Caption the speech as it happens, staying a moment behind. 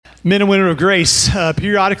Men and women of grace,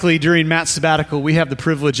 periodically during Matt's sabbatical, we have the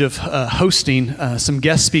privilege of hosting some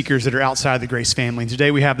guest speakers that are outside the Grace family. And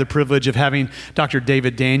today we have the privilege of having Dr.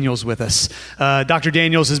 David Daniels with us. Dr.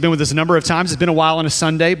 Daniels has been with us a number of times. It's been a while on a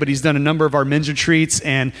Sunday, but he's done a number of our men's retreats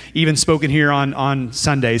and even spoken here on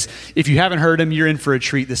Sundays. If you haven't heard him, you're in for a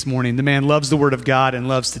treat this morning. The man loves the Word of God and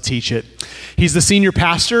loves to teach it. He's the senior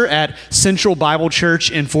pastor at Central Bible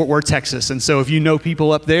Church in Fort Worth, Texas. And so if you know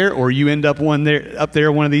people up there or you end up one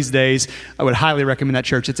of these days, I would highly recommend that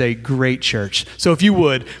church. It's a great church. So if you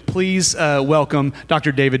would, please welcome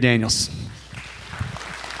Dr. David Daniels.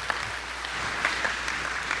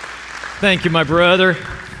 Thank you, my brother.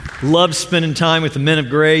 Love spending time with the men of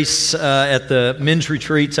grace at the men's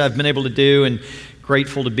retreats I've been able to do, and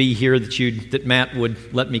grateful to be here that Matt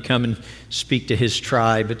would let me come and speak to his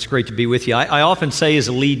tribe. It's great to be with you. I often say as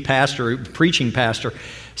a lead pastor, preaching pastor,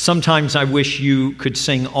 sometimes I wish you could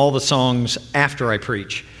sing all the songs after I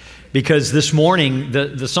preach. Because this morning,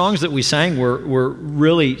 the songs that we sang were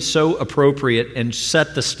really so appropriate and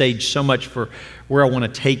set the stage so much for where I want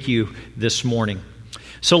to take you this morning.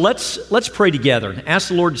 So let's pray together and ask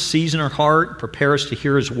the Lord to season our heart, prepare us to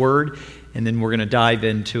hear His Word, and then we're going to dive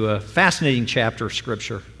into a fascinating chapter of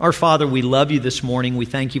Scripture. Our Father, we love you this morning. We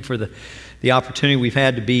thank you for the opportunity we've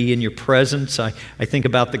had to be in your presence. I think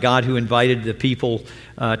about the God who invited the people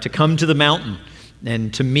to come to the mountain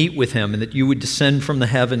and to meet with Him, and that you would descend from the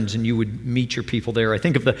heavens and you would meet your people there. I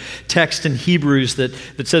think of the text in Hebrews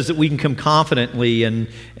that says that we can come confidently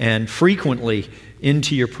and frequently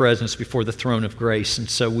into your presence before the throne of grace, and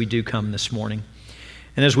so we do come this morning.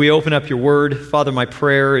 And as we open up your word, Father, my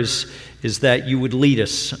prayer is that you would lead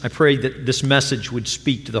us. I pray that this message would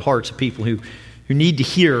speak to the hearts of people who need to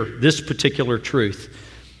hear this particular truth.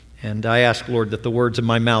 And I ask, Lord, that the words of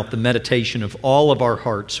my mouth, the meditation of all of our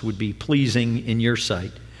hearts would be pleasing in your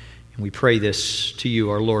sight. And we pray this to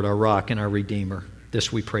you, our Lord, our rock, and our Redeemer.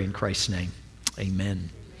 This we pray in Christ's name.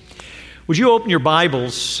 Amen. Would you open your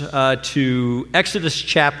Bibles to Exodus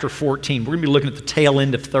chapter 14? We're going to be looking at the tail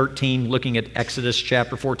end of 13, looking at Exodus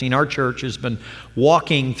chapter 14. Our church has been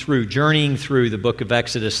journeying through the book of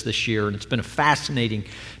Exodus this year, and it's been a fascinating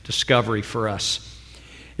discovery for us.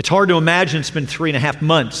 It's hard to imagine it's been 3.5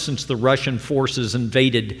 months since the Russian forces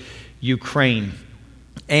invaded Ukraine.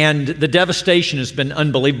 And the devastation has been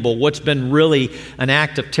unbelievable. What's been really an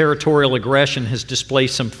act of territorial aggression has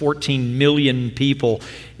displaced some 14 million people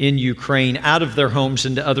in Ukraine out of their homes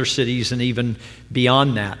into other cities and even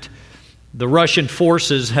beyond that. The Russian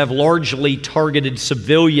forces have largely targeted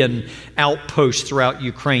civilian outposts throughout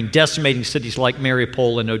Ukraine, decimating cities like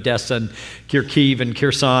Mariupol and Odessa and Kharkiv and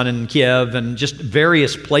Kherson and Kiev and just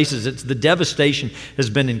various places. The devastation has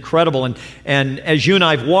been incredible. And as you and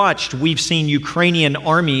I have watched, we've seen Ukrainian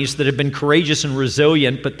armies that have been courageous and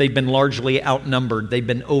resilient, but they've been largely outnumbered. They've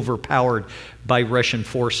been overpowered by Russian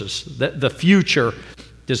forces. The future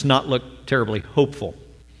does not look terribly hopeful.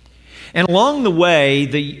 And along the way,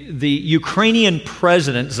 the Ukrainian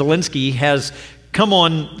president, Zelensky, has come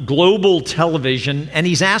on global television and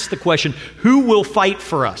he's asked the question, who will fight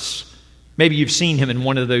for us? Maybe you've seen him in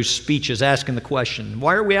one of those speeches asking the question,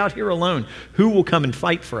 why are we out here alone? Who will come and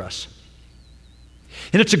fight for us?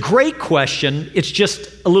 And it's a great question. It's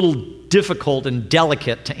just a little difficult and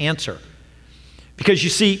delicate to answer. Because you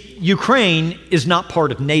see, Ukraine is not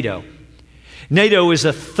part of NATO. NATO is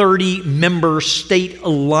a 30-member state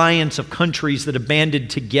alliance of countries that have banded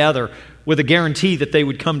together with a guarantee that they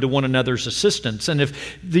would come to one another's assistance. And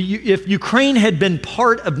if Ukraine had been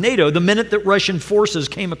part of NATO, the minute that Russian forces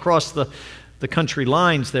came across the country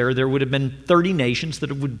lines there would have been 30 nations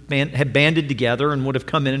that would have banded together and would have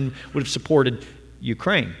come in and would have supported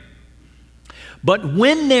Ukraine. But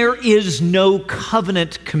when there is no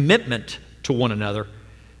covenant commitment to one another,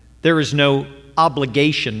 there is no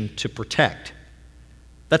obligation to protect.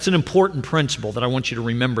 That's an important principle that I want you to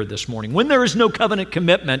remember this morning. When there is no covenant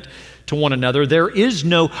commitment to one another, there is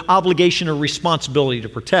no obligation or responsibility to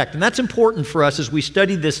protect. And that's important for us as we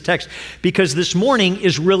study this text, because this morning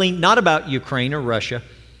is really not about Ukraine or Russia.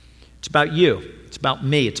 It's about you. It's about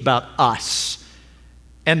me. It's about us.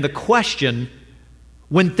 And the question,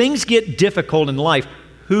 when things get difficult in life,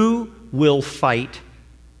 who will fight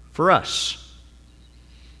for us?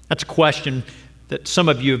 That's a question that some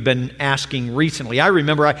of you have been asking recently. I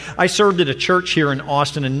remember I served at a church here in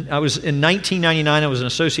Austin, and in 1999, I was an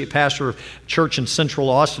associate pastor of a church in Central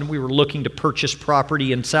Austin. We were looking to purchase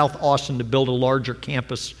property in South Austin to build a larger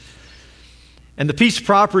campus. And the piece of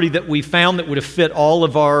property that we found that would have fit all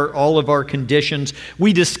of our conditions,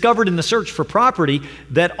 we discovered in the search for property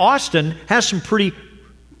that Austin has some pretty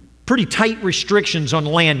tight restrictions on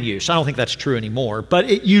land use. I don't think that's true anymore, but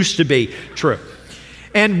it used to be true.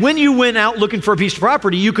 And when you went out looking for a piece of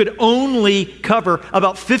property, you could only cover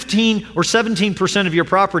about 15 or 17% of your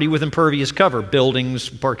property with impervious cover, buildings,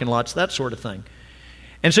 parking lots, that sort of thing.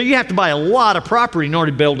 And so you have to buy a lot of property in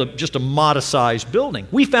order to build just a modest-sized building.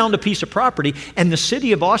 We found a piece of property, and the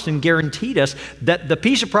city of Austin guaranteed us that the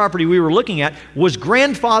piece of property we were looking at was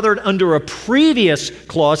grandfathered under a previous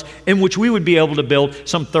clause in which we would be able to build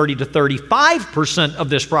some 30 to 35% of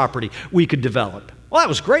this property we could develop. Well, that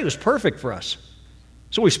was great. It was perfect for us.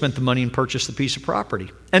 So we spent the money and purchased the piece of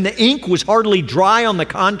property. And the ink was hardly dry on the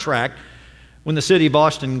contract when the city of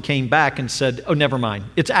Austin came back and said, oh, never mind.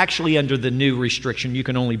 It's actually under the new restriction. You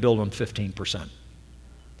can only build on 15%.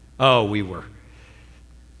 Oh, we were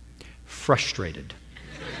frustrated.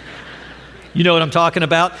 You know what I'm talking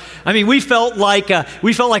about? I mean, we felt like a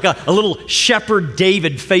little shepherd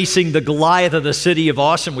David facing the Goliath of the city of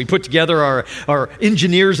Austin. We put together our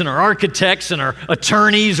engineers and our architects and our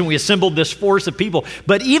attorneys, and we assembled this force of people.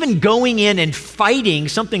 But even going in and fighting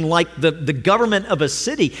something like the government of a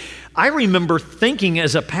city, I remember thinking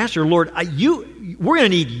as a pastor, Lord, we're going to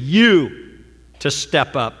need you to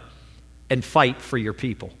step up and fight for your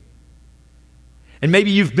people. And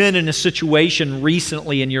maybe you've been in a situation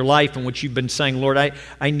recently in your life in which you've been saying, Lord,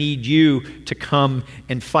 I need you to come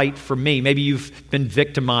and fight for me. Maybe you've been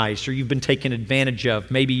victimized or you've been taken advantage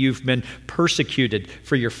of. Maybe you've been persecuted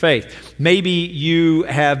for your faith. Maybe you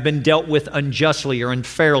have been dealt with unjustly or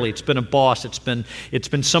unfairly. It's been a boss. It's been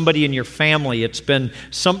somebody in your family. It's been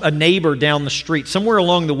a neighbor down the street. Somewhere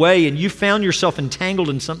along the way, and you found yourself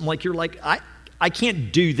entangled in something like you're like, I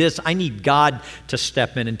can't do this. I need God to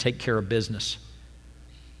step in and take care of business.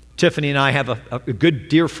 Tiffany and I have a good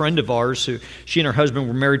dear friend of ours who she and her husband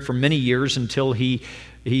were married for many years until he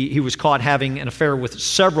was caught having an affair with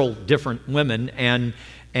several different women and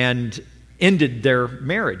ended their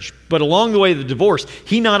marriage. But along the way of the divorce,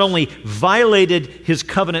 he not only violated his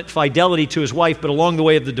covenant fidelity to his wife, but along the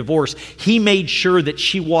way of the divorce, he made sure that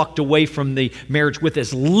she walked away from the marriage with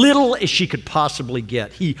as little as she could possibly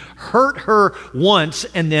get. He hurt her once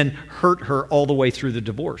and then hurt her all the way through the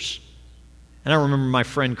divorce. And I remember my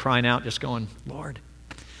friend crying out, just going, Lord,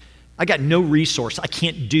 I got no resource. I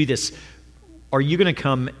can't do this. Are you going to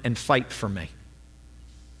come and fight for me?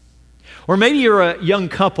 Or maybe you're a young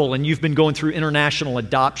couple and you've been going through international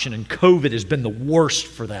adoption and COVID has been the worst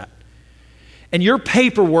for that. And your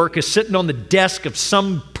paperwork is sitting on the desk of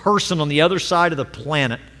some person on the other side of the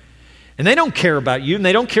planet. And they don't care about you and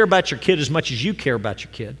they don't care about your kid as much as you care about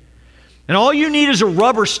your kid. And all you need is a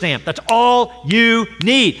rubber stamp. That's all you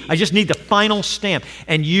need. I just need the final stamp.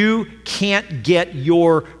 And you can't get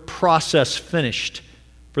your process finished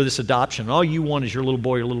for this adoption. All you want is your little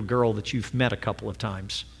boy or little girl that you've met a couple of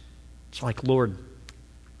times. It's like, Lord,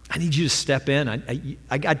 I need you to step in.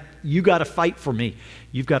 You got to fight for me.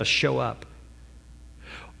 You've got to show up.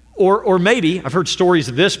 Or maybe, I've heard stories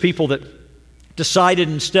of this, people that decided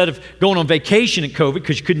instead of going on vacation at COVID,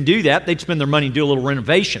 because you couldn't do that, they'd spend their money and do a little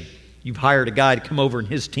renovation. You've hired a guy to come over and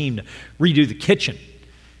his team to redo the kitchen.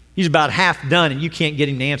 He's about half done and you can't get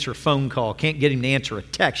him to answer a phone call, can't get him to answer a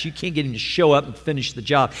text. You can't get him to show up and finish the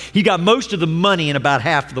job. He got most of the money and about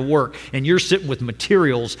half of the work, and you're sitting with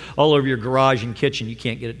materials all over your garage and kitchen. You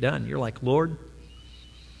can't get it done. You're like, Lord,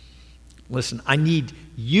 listen, I need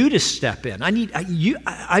you to step in.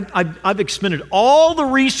 I've expended all the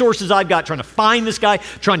resources I've got trying to find this guy,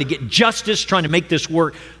 trying to get justice, trying to make this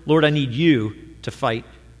work. Lord, I need you to fight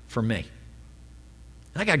for me.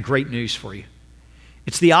 And I got great news for you.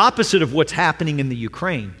 It's the opposite of what's happening in the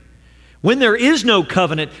Ukraine. When there is no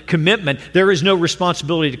covenant commitment, there is no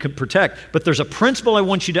responsibility to protect. But there's a principle I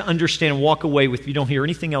want you to understand and walk away with if you don't hear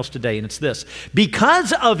anything else today, and it's this.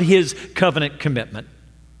 Because of his covenant commitment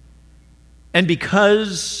and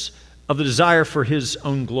because of the desire for his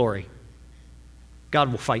own glory,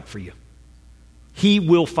 God will fight for you. He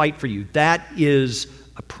will fight for you. That is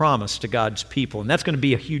a promise to God's people. And that's going to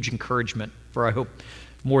be a huge encouragement for, I hope,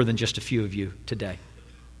 more than just a few of you today.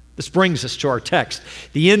 This brings us to our text.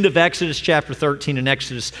 The end of Exodus chapter 13 and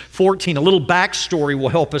Exodus 14. A little backstory will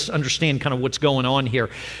help us understand kind of what's going on here.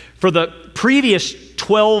 For the previous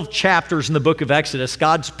 12 chapters in the book of Exodus,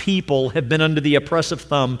 God's people have been under the oppressive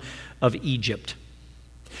thumb of Egypt.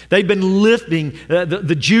 They've been living,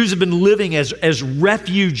 the Jews have been living as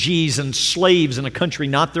refugees and slaves in a country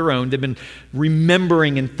not their own. They've been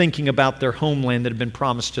remembering and thinking about their homeland that had been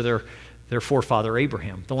promised to their forefather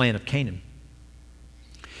Abraham, the land of Canaan.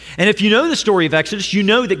 And if you know the story of Exodus, you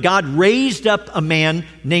know that God raised up a man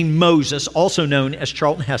named Moses, also known as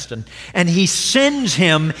Charlton Heston, and he sends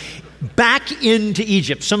him back into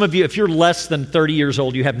Egypt. Some of you, if you're less than 30 years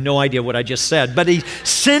old, you have no idea what I just said. But he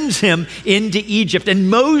sends him into Egypt, and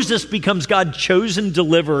Moses becomes God's chosen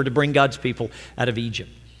deliverer to bring God's people out of Egypt.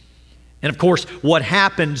 And of course, what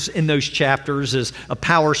happens in those chapters is a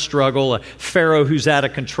power struggle, a Pharaoh who's out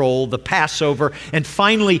of control, the Passover, and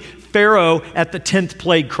finally, Pharaoh at the 10th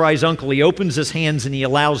plague cries uncle. He opens his hands and he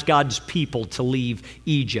allows God's people to leave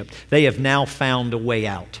Egypt. They have now found a way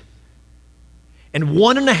out. And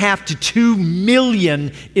 1.5 to 2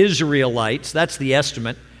 million Israelites, that's the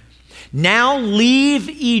estimate, now leave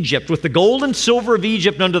Egypt with the gold and silver of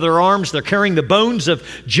Egypt under their arms. They're carrying the bones of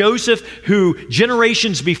Joseph, who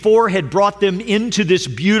generations before had brought them into this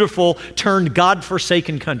beautiful, turned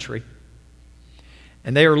God-forsaken country.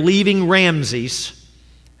 And they are leaving Ramses,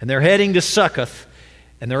 and they're heading to Succoth,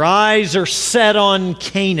 and their eyes are set on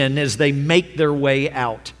Canaan as they make their way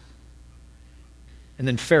out. And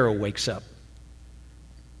then Pharaoh wakes up.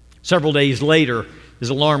 Several days later, his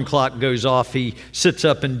alarm clock goes off. He sits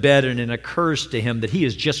up in bed, and it occurs to him that he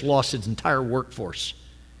has just lost his entire workforce.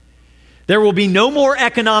 There will be no more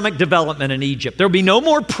economic development in Egypt. There will be no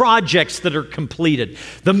more projects that are completed.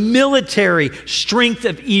 The military strength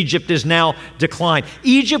of Egypt is now declined.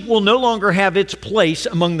 Egypt will no longer have its place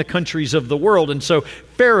among the countries of the world. And so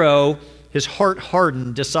Pharaoh, his heart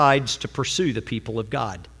hardened, decides to pursue the people of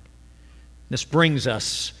God. This brings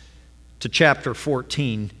us to chapter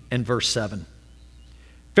 14 and verse 7.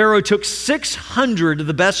 Pharaoh took 600 of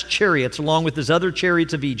the best chariots along with his other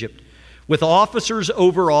chariots of Egypt, with officers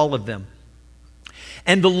over all of them.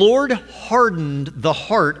 And the Lord hardened the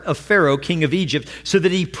heart of Pharaoh, king of Egypt, so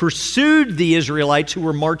that he pursued the Israelites who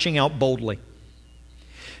were marching out boldly.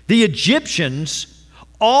 The Egyptians,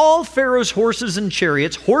 all Pharaoh's horses and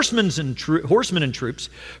chariots, horsemen and troops,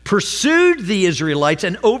 pursued the Israelites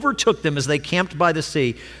and overtook them as they camped by the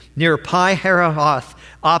sea near Pi-hahiroth,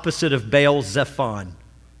 opposite of Baal-zephon.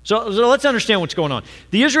 So let's understand what's going on.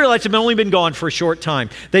 The Israelites have only been gone for a short time.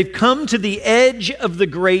 They've come to the edge of the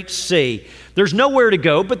Great Sea. There's nowhere to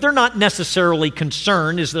go, but they're not necessarily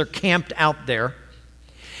concerned as they're camped out there.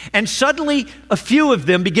 And suddenly, a few of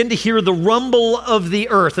them begin to hear the rumble of the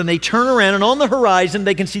earth, and they turn around, and on the horizon,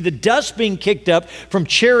 they can see the dust being kicked up from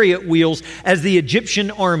chariot wheels as the Egyptian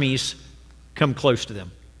armies come close to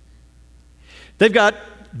them. They've got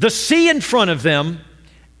the sea in front of them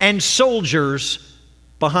and soldiers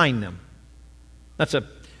behind them. That's a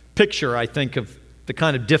picture, I think, of the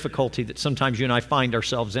kind of difficulty that sometimes you and I find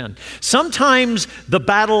ourselves in. Sometimes the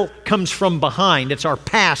battle comes from behind. It's our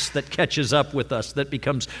past that catches up with us that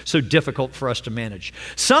becomes so difficult for us to manage.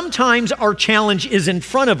 Sometimes our challenge is in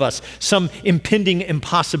front of us, some impending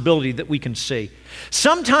impossibility that we can see.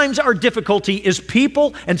 Sometimes our difficulty is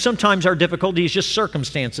people, and sometimes our difficulty is just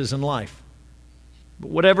circumstances in life.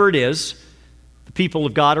 But whatever it is, the people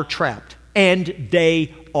of God are trapped, and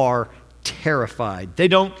they are terrified. They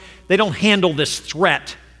don't handle this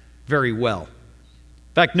threat very well.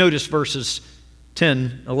 In fact, notice verses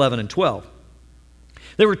 10, 11, and 12.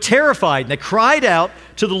 They were terrified, and they cried out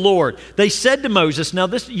to the Lord. They said to Moses, now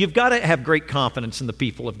this, you've got to have great confidence in the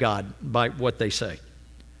people of God by what they say.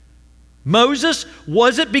 Moses,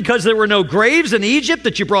 was it because there were no graves in Egypt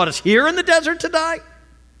that you brought us here in the desert to die?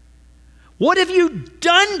 What have you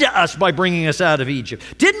done to us by bringing us out of Egypt?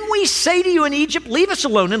 Didn't we say to you in Egypt, leave us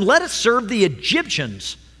alone and let us serve the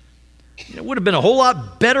Egyptians? It would have been a whole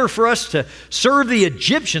lot better for us to serve the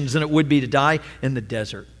Egyptians than it would be to die in the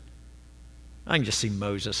desert. I can just see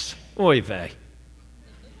Moses. Oy vey.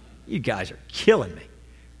 You guys are killing me.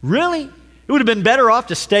 Really? It would have been better off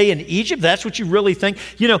to stay in Egypt? That's what you really think?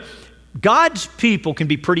 You know, God's people can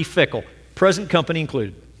be pretty fickle, present company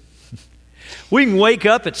included. We can wake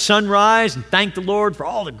up at sunrise and thank the Lord for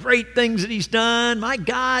all the great things that He's done. My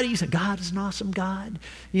God, God is an awesome God.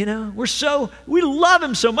 You know, we love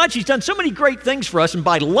Him so much. He's done so many great things for us. And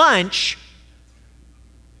by lunch,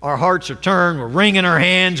 our hearts are turned. We're wringing our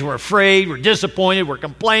hands. We're afraid. We're disappointed. We're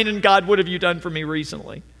complaining. God, what have you done for me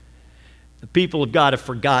recently? The people of God have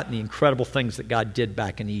forgotten the incredible things that God did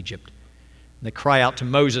back in Egypt. And they cry out to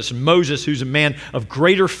Moses. And Moses, who's a man of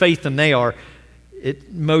greater faith than they are,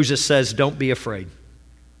 Moses says, don't be afraid.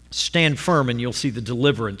 Stand firm and you'll see the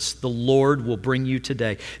deliverance the Lord will bring you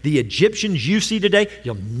today. The Egyptians you see today,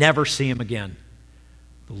 you'll never see them again.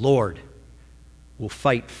 The Lord will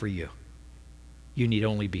fight for you. You need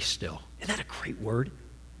only be still. Isn't that a great word?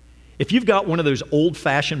 If you've got one of those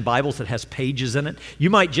old-fashioned Bibles that has pages in it,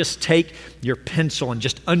 you might just take your pencil and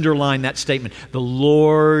just underline that statement. The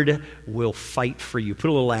Lord will fight for you.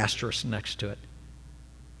 Put a little asterisk next to it.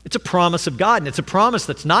 It's a promise of God, and it's a promise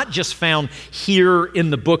that's not just found here in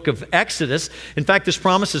the book of Exodus. In fact, this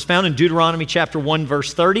promise is found in Deuteronomy chapter 1,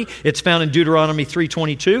 verse 30. It's found in Deuteronomy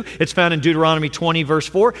 3:22. It's found in Deuteronomy 20, verse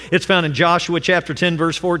 4. It's found in Joshua chapter 10,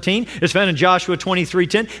 verse 14. It's found in Joshua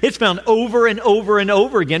 23:10. It's found over and over and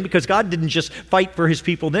over again because God didn't just fight for his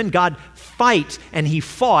people then. God fights, and he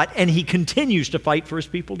fought, and he continues to fight for his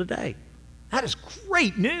people today. That is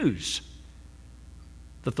great news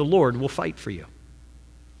that the Lord will fight for you.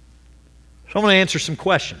 So I'm going to answer some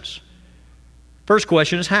questions. First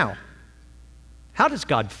question is how? How does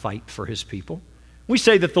God fight for his people? We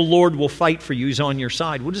say that the Lord will fight for you, he's on your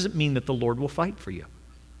side. What does it mean that the Lord will fight for you?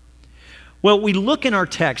 Well, we look in our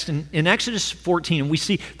text in Exodus 14, and we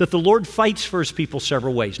see that the Lord fights for his people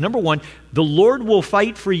several ways. Number one, the Lord will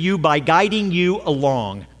fight for you by guiding you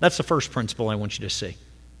along. That's the first principle I want you to see.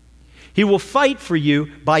 He will fight for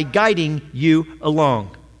you by guiding you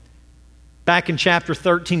along. Back in chapter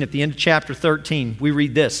 13, at the end of chapter 13, we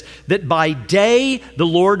read this, that by day the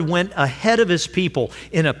Lord went ahead of his people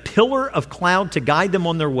in a pillar of cloud to guide them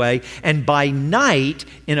on their way, and by night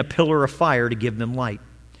in a pillar of fire to give them light,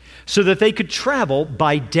 so that they could travel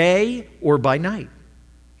by day or by night.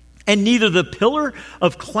 And neither the pillar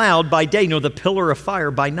of cloud by day nor the pillar of fire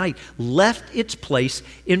by night left its place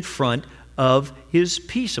in front of his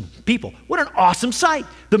people. What an awesome sight.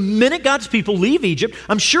 The minute God's people leave Egypt,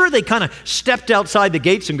 I'm sure they kind of stepped outside the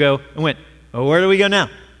gates and went, oh, where do we go now?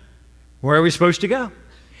 Where are we supposed to go?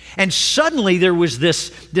 And suddenly there was this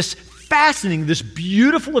fascinating, this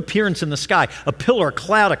beautiful appearance in the sky, a pillar, a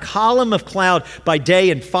cloud, a column of cloud by day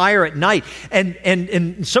and fire at night.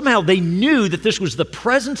 And somehow they knew that this was the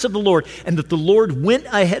presence of the Lord, and that the Lord went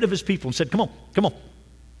ahead of his people and said, come on,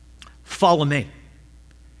 follow me.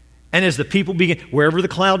 And as the people began, wherever the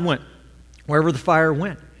cloud went, wherever the fire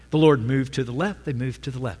went, the Lord moved to the left, they moved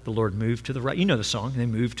to the left. The Lord moved to the right. You know the song, they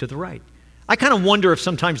moved to the right. I kind of wonder if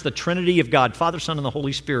sometimes the Trinity of God, Father, Son, and the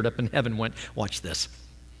Holy Spirit up in heaven went, watch this.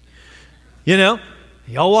 You know,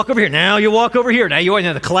 y'all walk over here. Now you walk over here. Now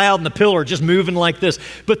the cloud and the pillar are just moving like this.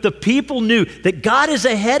 But the people knew that God is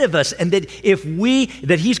ahead of us, and that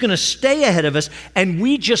that he's going to stay ahead of us, and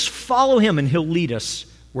we just follow him, and he'll lead us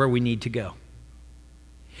where we need to go.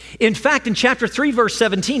 In fact, in chapter 3, verse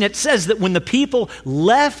 17, it says that when the people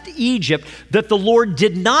left Egypt, that the Lord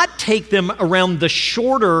did not take them around the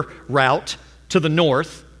shorter route to the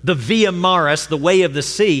north, the Via Maris, the way of the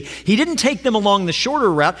sea. He didn't take them along the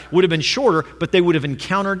shorter route, would have been shorter, but they would have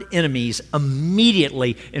encountered enemies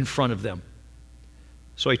immediately in front of them.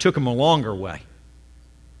 So he took them a longer way.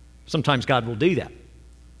 Sometimes God will do that.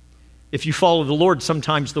 If you follow the Lord,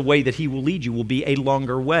 sometimes the way that he will lead you will be a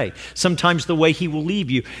longer way. Sometimes the way he will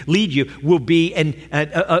lead you will be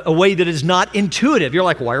a way that is not intuitive. You're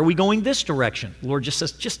like, why are we going this direction? The Lord just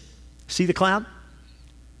says, just see the cloud,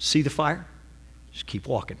 see the fire, just keep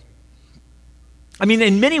walking. I mean,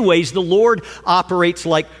 in many ways, the Lord operates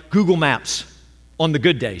like Google Maps on the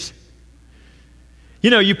good days. You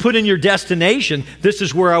know, you put in your destination, this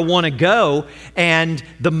is where I want to go, and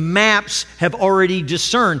the maps have already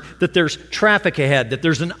discerned that there's traffic ahead, that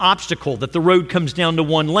there's an obstacle, that the road comes down to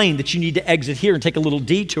one lane, that you need to exit here and take a little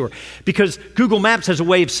detour. Because Google Maps has a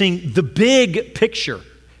way of seeing the big picture.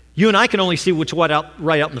 You and I can only see what's right out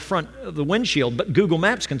in the front of the windshield, but Google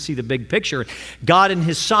Maps can see the big picture. God in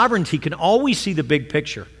his sovereignty can always see the big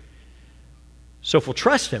picture. So if we'll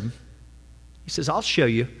trust him, he says, I'll show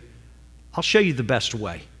you the best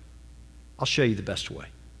way. I'll show you the best way.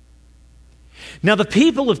 Now, the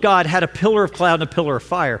people of God had a pillar of cloud and a pillar of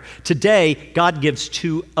fire. Today, God gives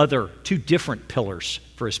two different pillars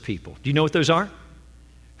for his people. Do you know what those are?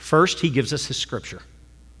 First, he gives us his Scripture.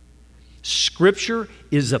 Scripture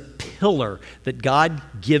is a pillar that God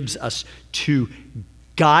gives us to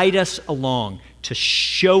guide us along, to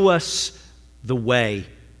show us the way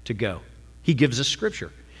to go. He gives us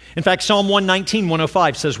Scripture. In fact, Psalm 119,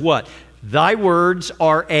 105 says what? Thy words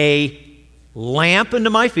are a lamp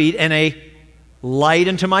unto my feet and a light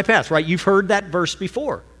unto my path, right? You've heard that verse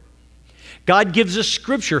before. God gives us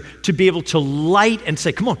Scripture to be able to light and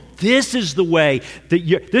say, come on, this is the way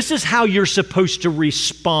this is how you're supposed to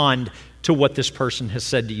respond to what this person has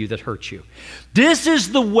said to you that hurts you. This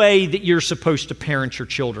is the way that you're supposed to parent your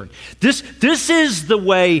children. This is the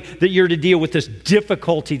way that you're to deal with this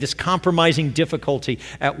difficulty, this compromising difficulty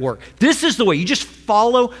at work. This is the way. You just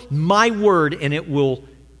follow my word and it will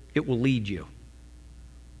lead you.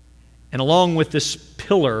 And along with this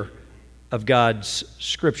pillar of God's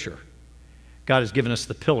Scripture, God has given us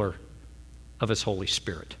the pillar of his Holy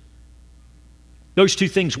Spirit. Those two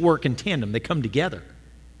things work in tandem. They come together.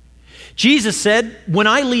 Jesus said, when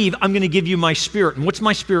I leave, I'm going to give you my Spirit. And what's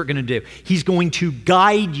my Spirit going to do? He's going to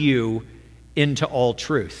guide you into all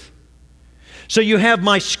truth. So you have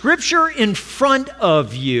my Scripture in front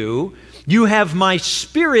of you. You have my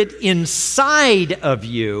Spirit inside of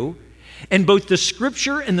you. And both the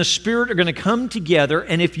Scripture and the Spirit are going to come together.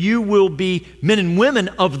 And if you will be men and women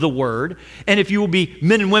of the Word, and if you will be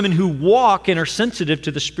men and women who walk and are sensitive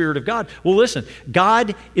to the Spirit of God, well, listen,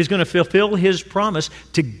 God is going to fulfill His promise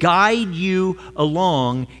to guide you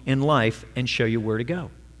along in life and show you where to go.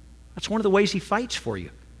 That's one of the ways He fights for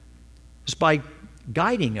you, is by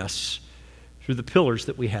guiding us through the pillars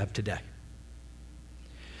that we have today.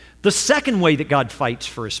 The second way that God fights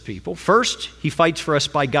for His people, first, He fights for us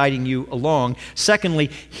by guiding you along.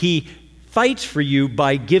 Secondly, He fights for you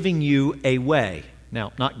by giving you a way.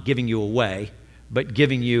 Now, not giving you a way, but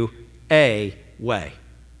giving you a way.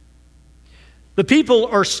 The people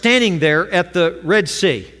are standing there at the Red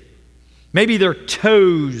Sea. Maybe their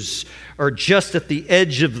toes are just at the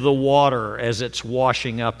edge of the water as it's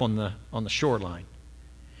washing up on the shoreline.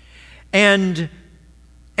 And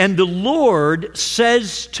the Lord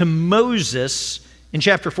says to Moses in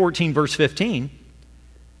chapter 14, verse 15,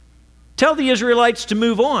 tell the Israelites to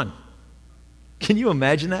move on. Can you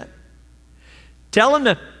imagine that? Tell them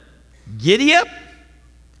to giddy up,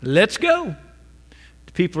 let's go.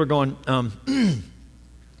 The people are going,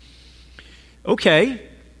 okay,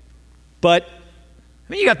 but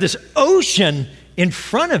I mean, you got this ocean in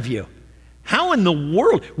front of you. How in the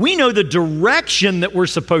world? We know the direction that we're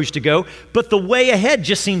supposed to go, but the way ahead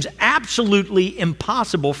just seems absolutely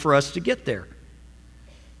impossible for us to get there.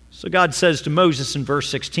 So God says to Moses in verse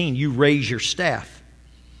 16, you raise your staff,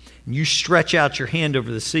 and you stretch out your hand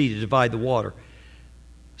over the sea to divide the water,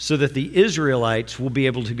 so that the Israelites will be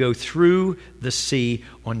able to go through the sea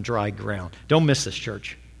on dry ground. Don't miss this,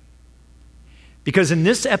 church. Because in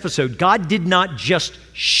this episode, God did not just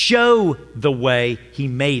show the way, He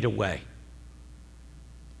made a way.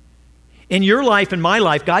 In your life and my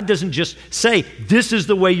life, God doesn't just say, this is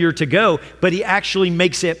the way you're to go, but He actually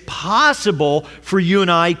makes it possible for you and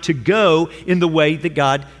I to go in the way that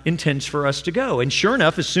God intends for us to go. And sure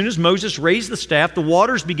enough, as soon as Moses raised the staff, the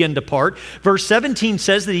waters began to part. Verse 17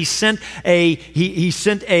 says that he sent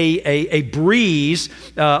a breeze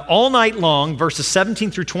all night long. Verses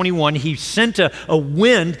 17 through 21, He sent a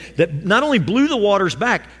wind that not only blew the waters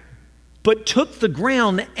back, but took the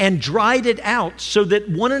ground and dried it out so that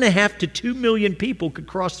 1.5 to 2 million people could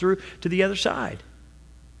cross through to the other side.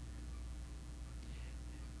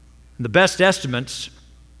 The best estimates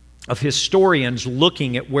of historians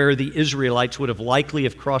looking at where the Israelites would have likely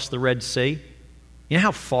have crossed the Red Sea, you know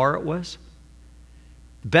how far it was?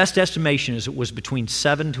 The best estimation is it was between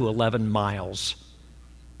 7 to 11 miles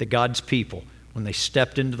that God's people, when they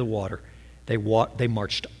stepped into the water, they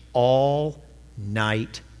marched all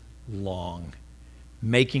night long,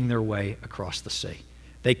 making their way across the sea.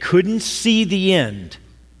 They couldn't see the end,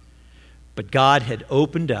 but God had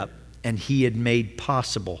opened up and He had made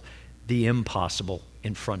possible the impossible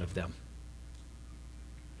in front of them.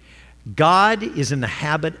 God is in the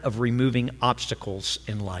habit of removing obstacles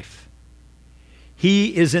in life.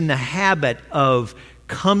 He is in the habit of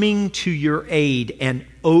coming to your aid and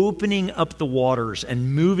opening up the waters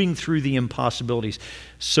and moving through the impossibilities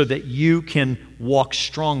so that you can walk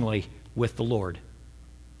strongly with the Lord.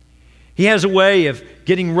 He has a way of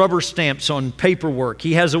getting rubber stamps on paperwork.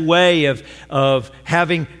 He has a way of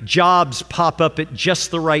having jobs pop up at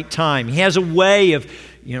just the right time. He has a way of,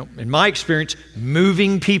 in my experience,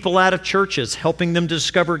 moving people out of churches, helping them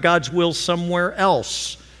discover God's will somewhere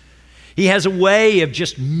else. He has a way of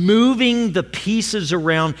just moving the pieces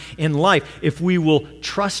around in life if we will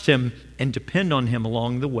trust Him and depend on Him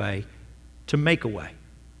along the way to make a way.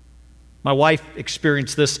 My wife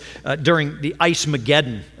experienced this during the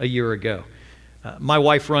Ice-Mageddon a year ago. My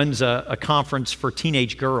wife runs a conference for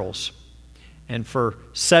teenage girls. And for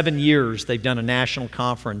 7 years, they've done a national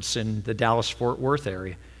conference in the Dallas-Fort Worth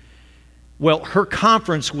area. Well, her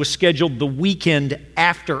conference was scheduled the weekend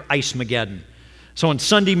after Ice-Mageddon. So on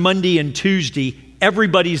Sunday, Monday, and Tuesday,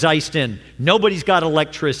 everybody's iced in. Nobody's got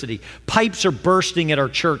electricity. Pipes are bursting at our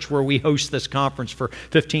church where we host this conference for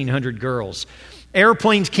 1,500 girls.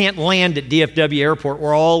 Airplanes can't land at DFW Airport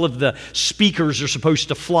where all of the speakers are supposed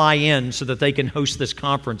to fly in so that they can host this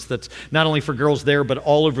conference that's not only for girls there, but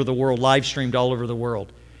all over the world, live streamed all over the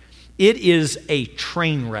world. It is a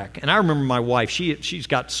train wreck. And I remember my wife, she's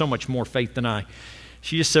got so much more faith than I.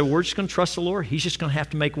 She just said, we're just going to trust the Lord. He's just going to have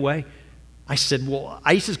to make a way. I said, well,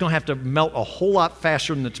 ice is going to have to melt a whole lot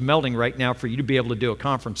faster than it's melting right now for you to be able to do a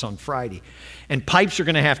conference on Friday. And pipes are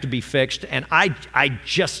going to have to be fixed, and I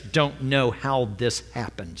just don't know how this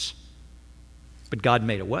happens. But God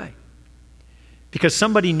made a way. Because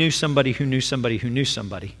somebody knew somebody who knew somebody who knew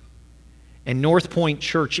somebody. And North Point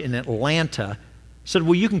Church in Atlanta said,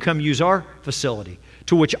 well, you can come use our facility.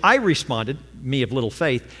 To which I responded, me of little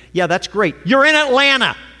faith, yeah, that's great. You're in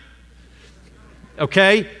Atlanta.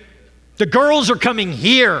 Okay? The girls are coming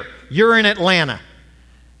here. You're in Atlanta.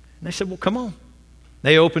 And they said, well, come on.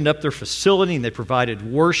 They opened up their facility and they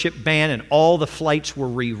provided worship band, and all the flights were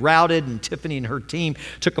rerouted, and Tiffany and her team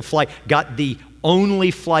took a flight, got the only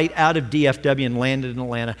flight out of DFW and landed in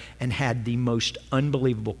Atlanta and had the most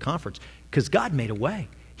unbelievable conference because God made a way.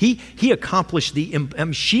 He accomplished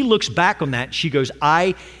she looks back on that and she goes,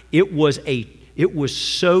 it was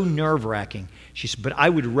so nerve-wracking. She said, but I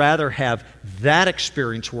would rather have that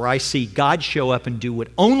experience where I see God show up and do what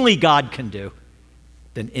only God can do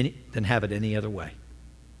than have it any other way.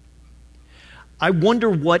 I wonder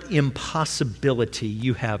what impossibility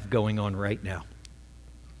you have going on right now.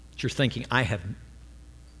 You're thinking, I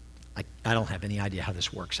don't have any idea how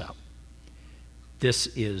this works out. This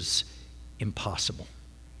is impossible.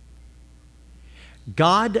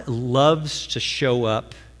 God loves to show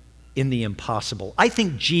up in the impossible. I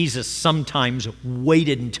think Jesus sometimes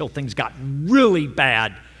waited until things got really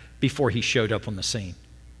bad before he showed up on the scene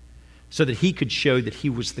so that he could show that he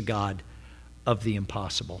was the God of the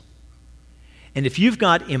impossible. And if you've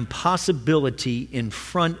got impossibility in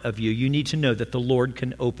front of you, you need to know that the Lord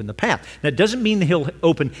can open the path. That doesn't mean that he'll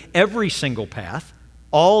open every single path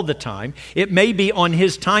all the time. It may be on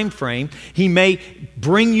his time frame. He may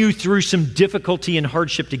bring you through some difficulty and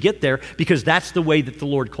hardship to get there because that's the way that the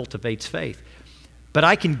Lord cultivates faith. But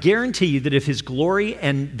I can guarantee you that if his glory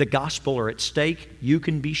and the gospel are at stake, you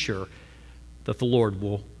can be sure that the Lord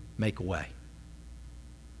will make a way.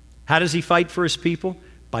 How does he fight for his people?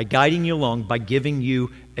 By guiding you along, by giving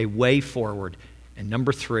you a way forward. And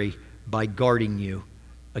number 3, by guarding you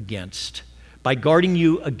against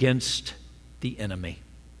the enemy.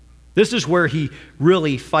 This is where he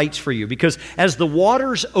really fights for you, because as the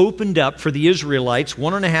waters opened up for the Israelites,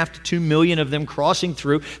 1.5 to 2 million of them crossing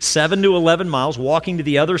through, 7 to 11 miles, walking to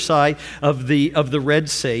the other side of the Red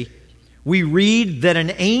Sea, we read that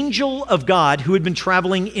an angel of God who had been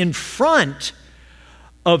traveling in front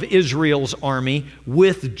of Israel's army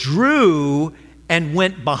withdrew and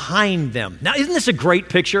went behind them. Now, isn't this a great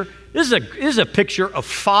picture? This is a picture of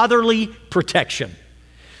fatherly protection.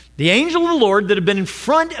 The angel of the Lord that had been in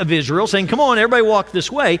front of Israel saying, come on, everybody walk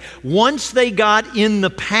this way. Once they got in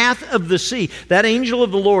the path of the sea, that angel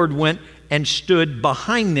of the Lord went and stood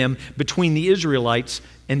behind them between the Israelites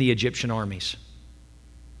and the Egyptian armies.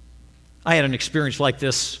 I had an experience like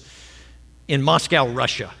this in Moscow,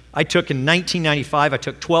 Russia. In 1995, I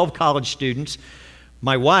took 12 college students,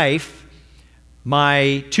 my wife,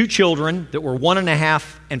 my 2 children that were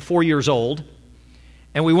 1.5 and 4 years old,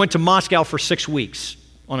 and we went to Moscow for 6 weeks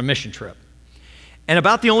on a mission trip. And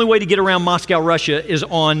about the only way to get around Moscow, Russia is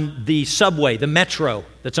on the subway, the metro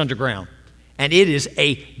that's underground. And it is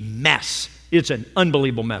a mess. It's an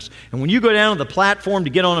unbelievable mess. And when you go down to the platform to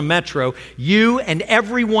get on a metro, you and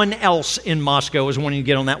everyone else in Moscow is wanting to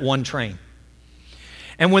get on that one train.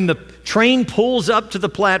 And when the train pulls up to the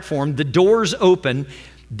platform, the doors open,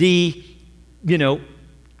 2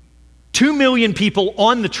 million people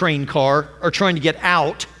on the train car are trying to get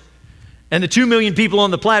out, and the 2 million people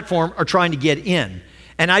on the platform are trying to get in.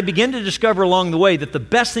 And I began to discover along the way that the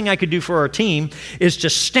best thing I could do for our team is to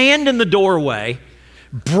stand in the doorway,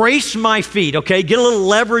 brace my feet, okay, get a little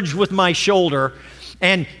leverage with my shoulder,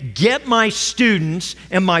 and get my students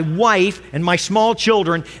and my wife and my small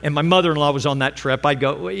children, and my mother-in-law was on that trip. I'd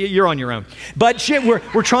go, you're on your own. But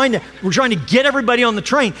we're trying to get everybody on the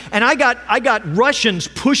train. And I got Russians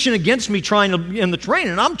pushing against me trying to in the train,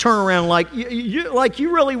 and I'm turning around like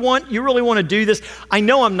you really want to do this? I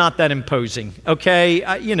know I'm not that imposing, okay?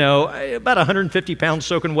 About 150 pounds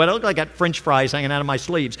soaking wet. I look like I got French fries hanging out of my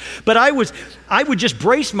sleeves. But I would just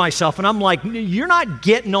brace myself, and I'm like, you're not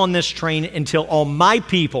getting on this train until all my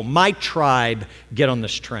people, my tribe, get on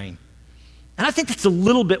this train. And I think that's a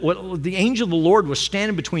little bit what the angel of the Lord was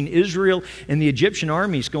standing between Israel and the Egyptian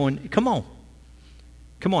armies going, come on,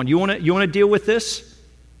 you want to deal with this?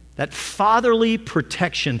 That fatherly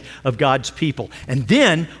protection of God's people. And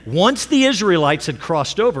then, once the Israelites had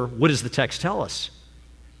crossed over, what does the text tell us?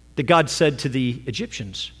 That God said to the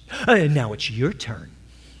Egyptians, now it's your turn.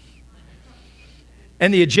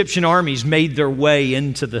 And the Egyptian armies made their way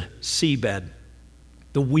into the seabed.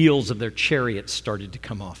 The wheels of their chariots started to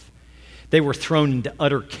come off. They were thrown into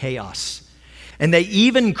utter chaos. And they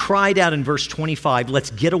even cried out in verse 25,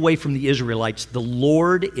 let's get away from the Israelites. The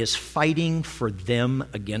Lord is fighting for them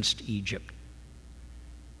against Egypt.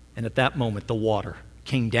 And at that moment, the water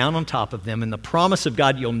came down on top of them, and the promise of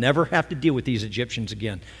God, you'll never have to deal with these Egyptians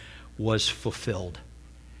again, was fulfilled.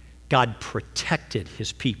 God protected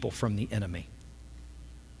his people from the enemy.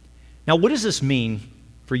 Now, what does this mean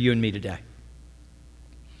for you and me today?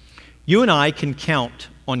 You and I can count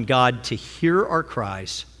on God to hear our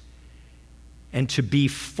cries and to be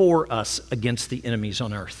for us against the enemies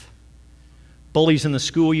on earth. Bullies in the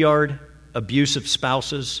schoolyard, abusive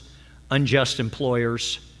spouses, unjust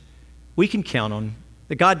employers. We can count on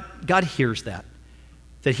that God hears that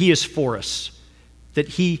he is for us, that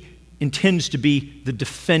he intends to be the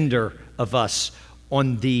defender of us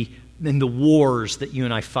in the wars that you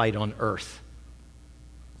and I fight on earth.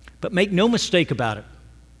 But make no mistake about it.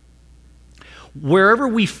 Wherever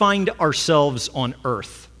we find ourselves on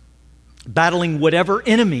earth, battling whatever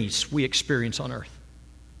enemies we experience on earth,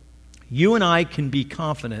 you and I can be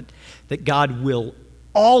confident that God will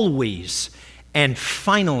always and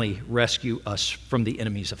finally rescue us from the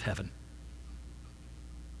enemies of heaven.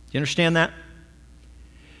 You understand that?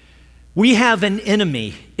 We have an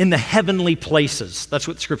enemy in the heavenly places. That's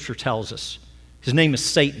what Scripture tells us. His name is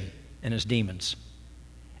Satan and his demons.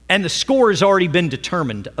 And the score has already been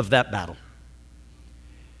determined of that battle.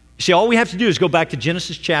 You see, all we have to do is go back to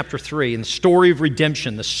Genesis chapter 3 and the story of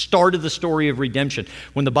redemption, the start of the story of redemption,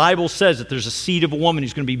 when the Bible says that there's a seed of a woman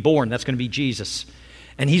who's going to be born. That's going to be Jesus.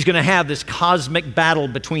 And he's going to have this cosmic battle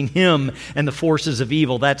between him and the forces of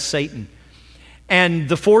evil. That's Satan. And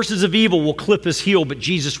the forces of evil will clip his heel, but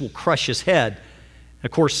Jesus will crush his head.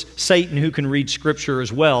 Of course, Satan, who can read Scripture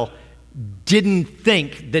as well, didn't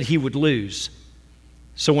think that he would lose.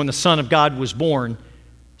 So when the Son of God was born,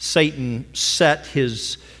 Satan set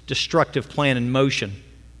his destructive plan in motion,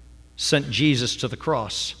 sent Jesus to the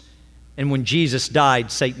cross. And when Jesus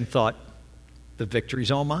died, Satan thought, the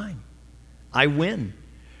victory's all mine. I win.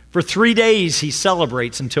 For 3 days he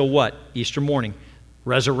celebrates until what? Easter morning,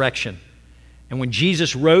 resurrection. And when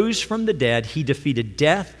Jesus rose from the dead, he defeated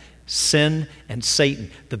death, sin, and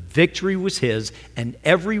Satan. The victory was his, and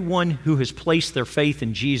everyone who has placed their faith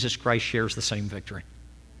in Jesus Christ shares the same victory.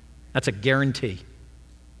 That's a guarantee.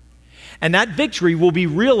 And that victory will be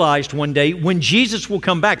realized one day when Jesus will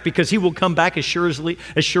come back, because he will come back as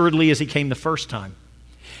assuredly as he came the first time.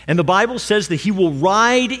 And the Bible says that he will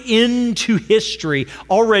ride into history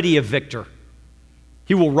already a victor.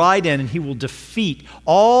 He will ride in and he will defeat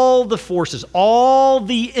all the forces, all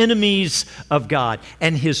the enemies of God.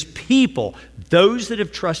 And his people, those that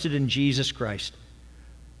have trusted in Jesus Christ,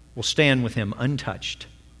 will stand with him untouched,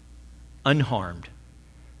 unharmed,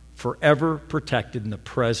 forever protected in the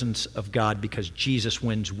presence of God, because Jesus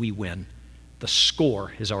wins, we win. The score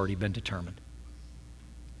has already been determined.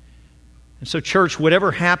 And so, church,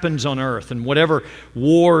 whatever happens on earth and whatever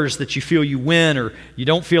wars that you feel you win, or you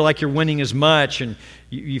don't feel like you're winning as much, and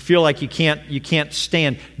you feel like you can't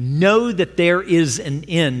stand, know that there is an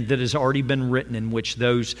end that has already been written, in which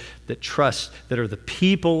those that trust, that are the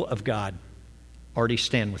people of God, already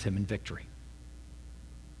stand with him in victory.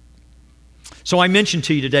 So I mentioned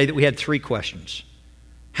to you today that we had 3 questions.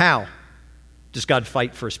 How does God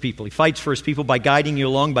fight for his people? He fights for his people by guiding you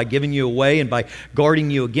along, by giving you a way, and by guarding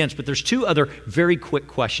you against. But there's 2 other very quick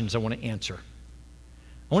questions I want to answer.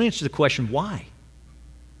 I want to answer the question, why?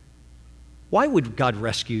 Why would God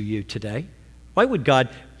rescue you today? Why would God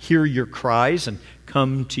hear your cries and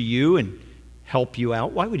come to you and help you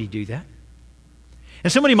out? Why would he do that?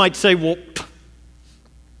 And somebody might say, well,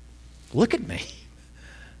 look at me.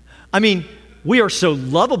 I mean, we are so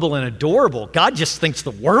lovable and adorable. God just thinks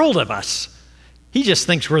the world of us. He just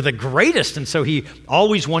thinks we're the greatest, and so he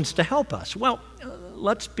always wants to help us. Well,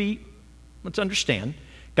 let's understand.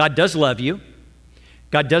 God does love you.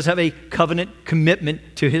 God does have a covenant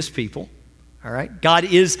commitment to his people. All right? God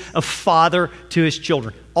is a father to his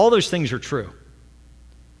children. All those things are true.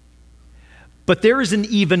 But there is an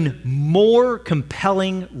even more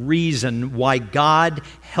compelling reason why God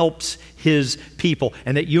helps his people,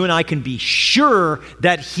 and that you and I can be sure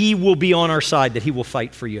that he will be on our side, that he will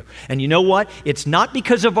fight for you. And you know what? It's not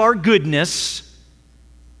because of our goodness.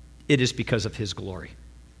 It is because of his glory.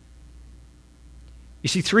 You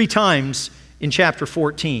see, 3 times in chapter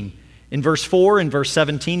 14, in verse 4, in verse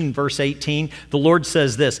 17, in verse 18, the Lord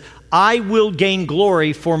says this, I will gain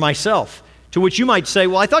glory for myself. To which you might say,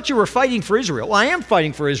 well, I thought you were fighting for Israel. Well, I am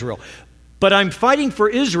fighting for Israel. But I'm fighting for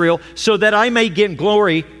Israel so that I may get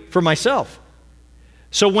glory for myself.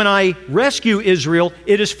 So when I rescue Israel,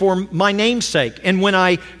 it is for my name's sake. And when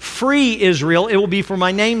I free Israel, it will be for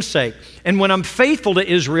my name's sake. And when I'm faithful to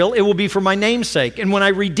Israel, it will be for my name's sake. And when I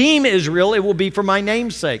redeem Israel, it will be for my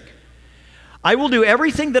name's sake. I will do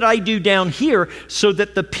everything that I do down here so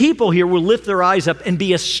that the people here will lift their eyes up and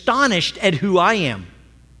be astonished at who I am.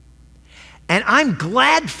 And I'm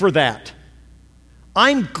glad for that.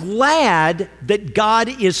 I'm glad that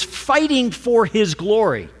God is fighting for His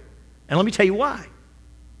glory. And let me tell you why.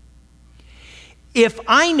 If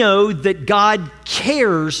I know that God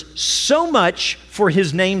cares so much for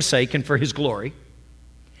His namesake and for His glory,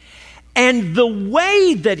 and the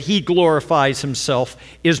way that He glorifies Himself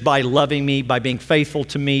is by loving me, by being faithful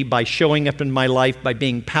to me, by showing up in my life, by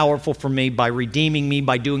being powerful for me, by redeeming me,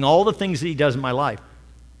 by doing all the things that He does in my life,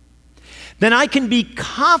 then I can be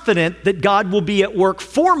confident that God will be at work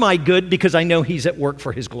for my good because I know He's at work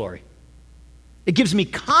for His glory. It gives me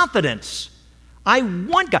confidence. I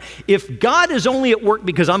want God. If God is only at work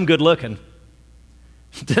because I'm good looking,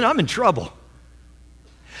 then I'm in trouble.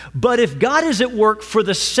 But if God is at work for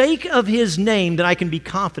the sake of His name, then I can be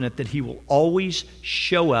confident that He will always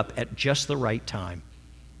show up at just the right time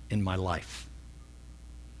in my life.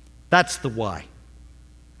 That's the why.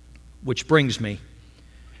 Which brings me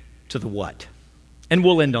to the what. And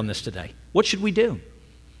we'll end on this today. What should we do?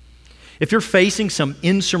 If you're facing some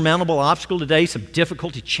insurmountable obstacle today, some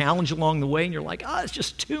difficulty, challenge along the way, and you're like, it's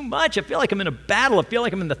just too much. I feel like I'm in a battle. I feel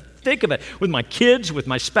like I'm in the thick of it with my kids, with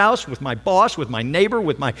my spouse, with my boss, with my neighbor,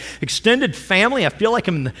 with my extended family. I feel like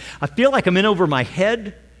I'm in over my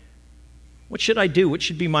head. What should I do? What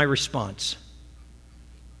should be my response?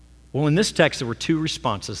 Well, in this text, there were two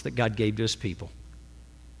responses that God gave to His people.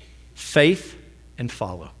 Faith and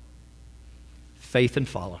follow. Faith and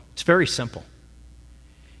follow. It's very simple.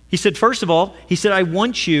 He said, first of all, He said, I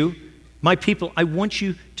want you, my people, I want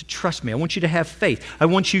you to trust me. I want you to have faith. I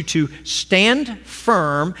want you to stand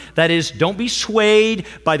firm. That is, don't be swayed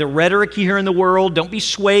by the rhetoric you hear in the world. Don't be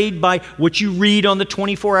swayed by what you read on the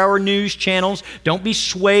 24-hour news channels. Don't be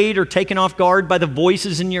swayed or taken off guard by the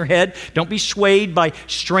voices in your head. Don't be swayed by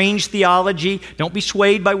strange theology. Don't be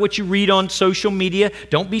swayed by what you read on social media.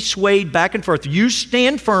 Don't be swayed back and forth. You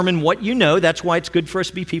stand firm in what you know. That's why it's good for us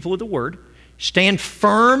to be people of the Word. Stand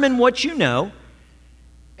firm in what you know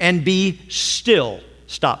and be still.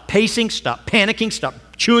 Stop pacing, stop panicking, stop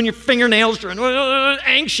chewing your fingernails,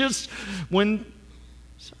 anxious. When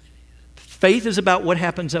faith is about what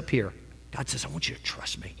happens up here. God says, I want you to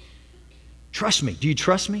trust me. Trust me. Do you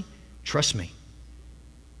trust me? Trust me.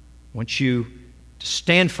 I want you to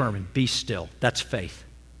stand firm and be still. That's faith.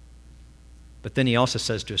 But then He also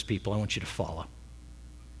says to His people, I want you to follow.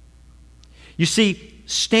 You see,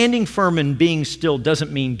 standing firm and being still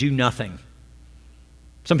doesn't mean do nothing.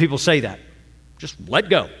 Some people say that. Just let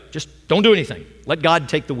go. Just don't do anything. Let God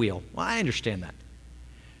take the wheel. Well, I understand that.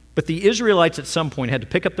 But the Israelites at some point had to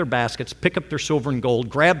pick up their baskets, pick up their silver and gold,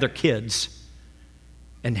 grab their kids,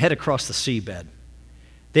 and head across the seabed.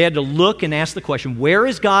 They had to look and ask the question, where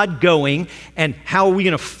is God going and how are we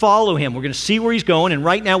going to follow Him? We're going to see where He's going, and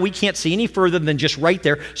right now we can't see any further than just right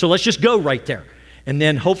there, so let's just go right there. And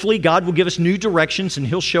then hopefully God will give us new directions and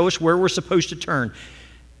He'll show us where we're supposed to turn.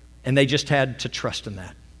 And they just had to trust in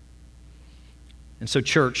that. And so,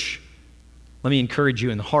 church, let me encourage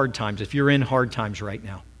you in the hard times, if you're in hard times right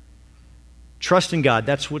now, trust in God.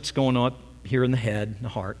 That's what's going on here in the head, in the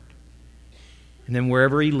heart. And then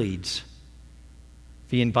wherever He leads,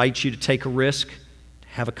 if He invites you to take a risk, to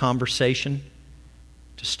have a conversation,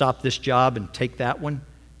 to stop this job and take that one,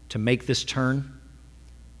 to make this turn,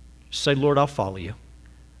 say, Lord, I'll follow you.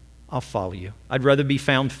 I'll follow you. I'd rather be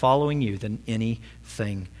found following you than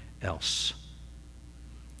anything else.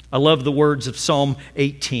 I love the words of Psalm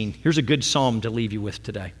 18. Here's a good psalm to leave you with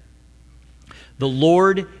today. The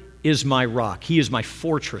Lord is my rock. He is my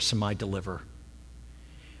fortress and my deliverer.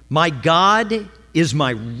 My God is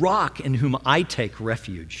my rock in whom I take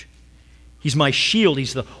refuge. He's my shield.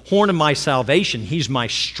 He's the horn of my salvation. He's my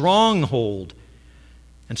stronghold.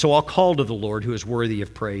 And so I'll call to the Lord who is worthy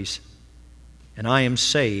of praise, and I am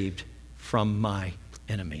saved from my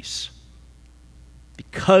enemies.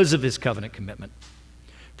 Because of His covenant commitment,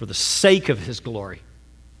 for the sake of His glory,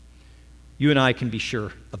 you and I can be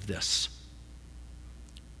sure of this.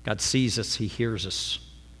 God sees us, He hears us,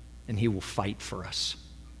 and He will fight for us.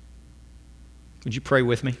 Would you pray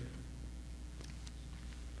with me?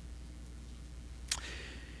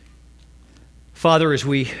 Father, as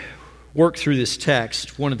we work through this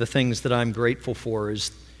text, one of the things that I'm grateful for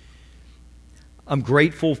is I'm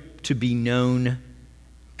grateful to be known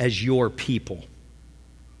as your people.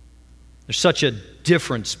 There's such a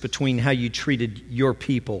difference between how you treated your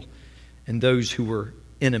people and those who were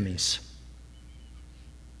enemies.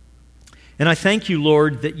 And I thank you,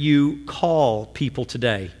 Lord, that you call people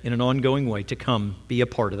today in an ongoing way to come be a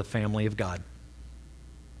part of the family of God.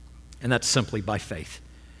 And that's simply by faith,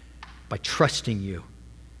 by trusting you.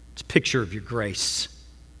 It's a picture of your grace.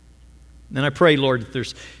 And I pray, Lord, that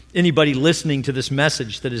there's Anybody listening to this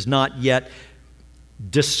message that has not yet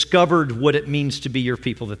discovered what it means to be your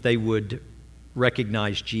people, that they would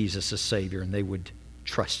recognize Jesus as Savior and they would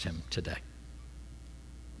trust Him today.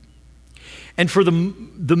 And for the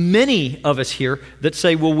many of us here that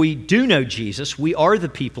say, well, we do know Jesus, we are the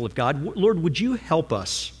people of God, Lord, would you help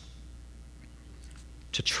us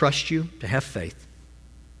to trust you, to have faith,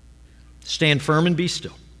 stand firm and be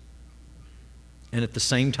still, and at the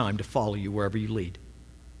same time to follow you wherever you lead.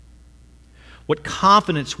 What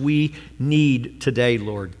confidence we need today,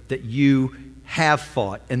 Lord, that you have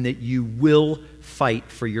fought and that you will fight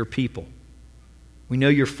for your people. We know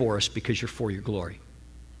you're for us because you're for your glory.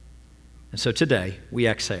 And so today, we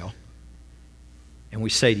exhale and we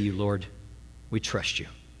say to you, Lord, we trust you.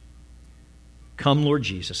 Come, Lord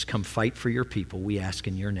Jesus, come fight for your people. We ask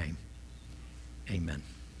in your name. Amen.